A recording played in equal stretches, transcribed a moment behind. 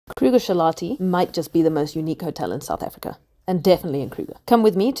Kruger Shalati might just be the most unique hotel in South Africa. And definitely in Kruger. Come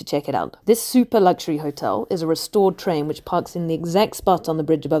with me to check it out. This super luxury hotel is a restored train which parks in the exact spot on the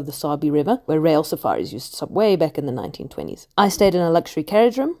bridge above the Sabi River where rail safaris used to stop way back in the 1920s. I stayed in a luxury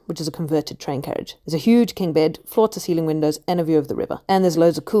carriage room, which is a converted train carriage. There's a huge king bed, floor-to-ceiling windows, and a view of the river. And there's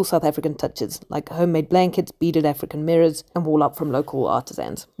loads of cool South African touches, like homemade blankets, beaded African mirrors, and wall art from local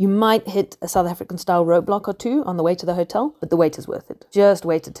artisans. You might hit a South African-style roadblock or two on the way to the hotel, but the wait is worth it. Just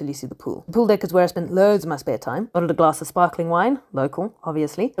wait until you see the pool. The pool deck is where I spent loads of my spare time. Bottled a glass of sparkling wine, local,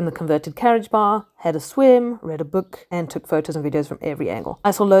 obviously, from the converted carriage bar, had a swim, read a book, and took photos and videos from every angle.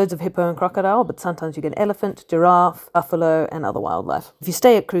 I saw loads of hippo and crocodile, but sometimes you get elephant, giraffe, buffalo, and other wildlife. If you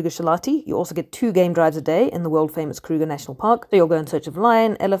stay at Kruger Shalati, you also get 2 game drives a day in the world-famous Kruger National Park, so you'll go in search of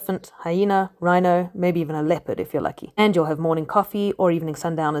lion, elephant, hyena, rhino, maybe even a leopard if you're lucky. And you'll have morning coffee or evening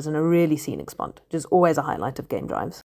sundowners in a really scenic spot, which is always a highlight of game drives.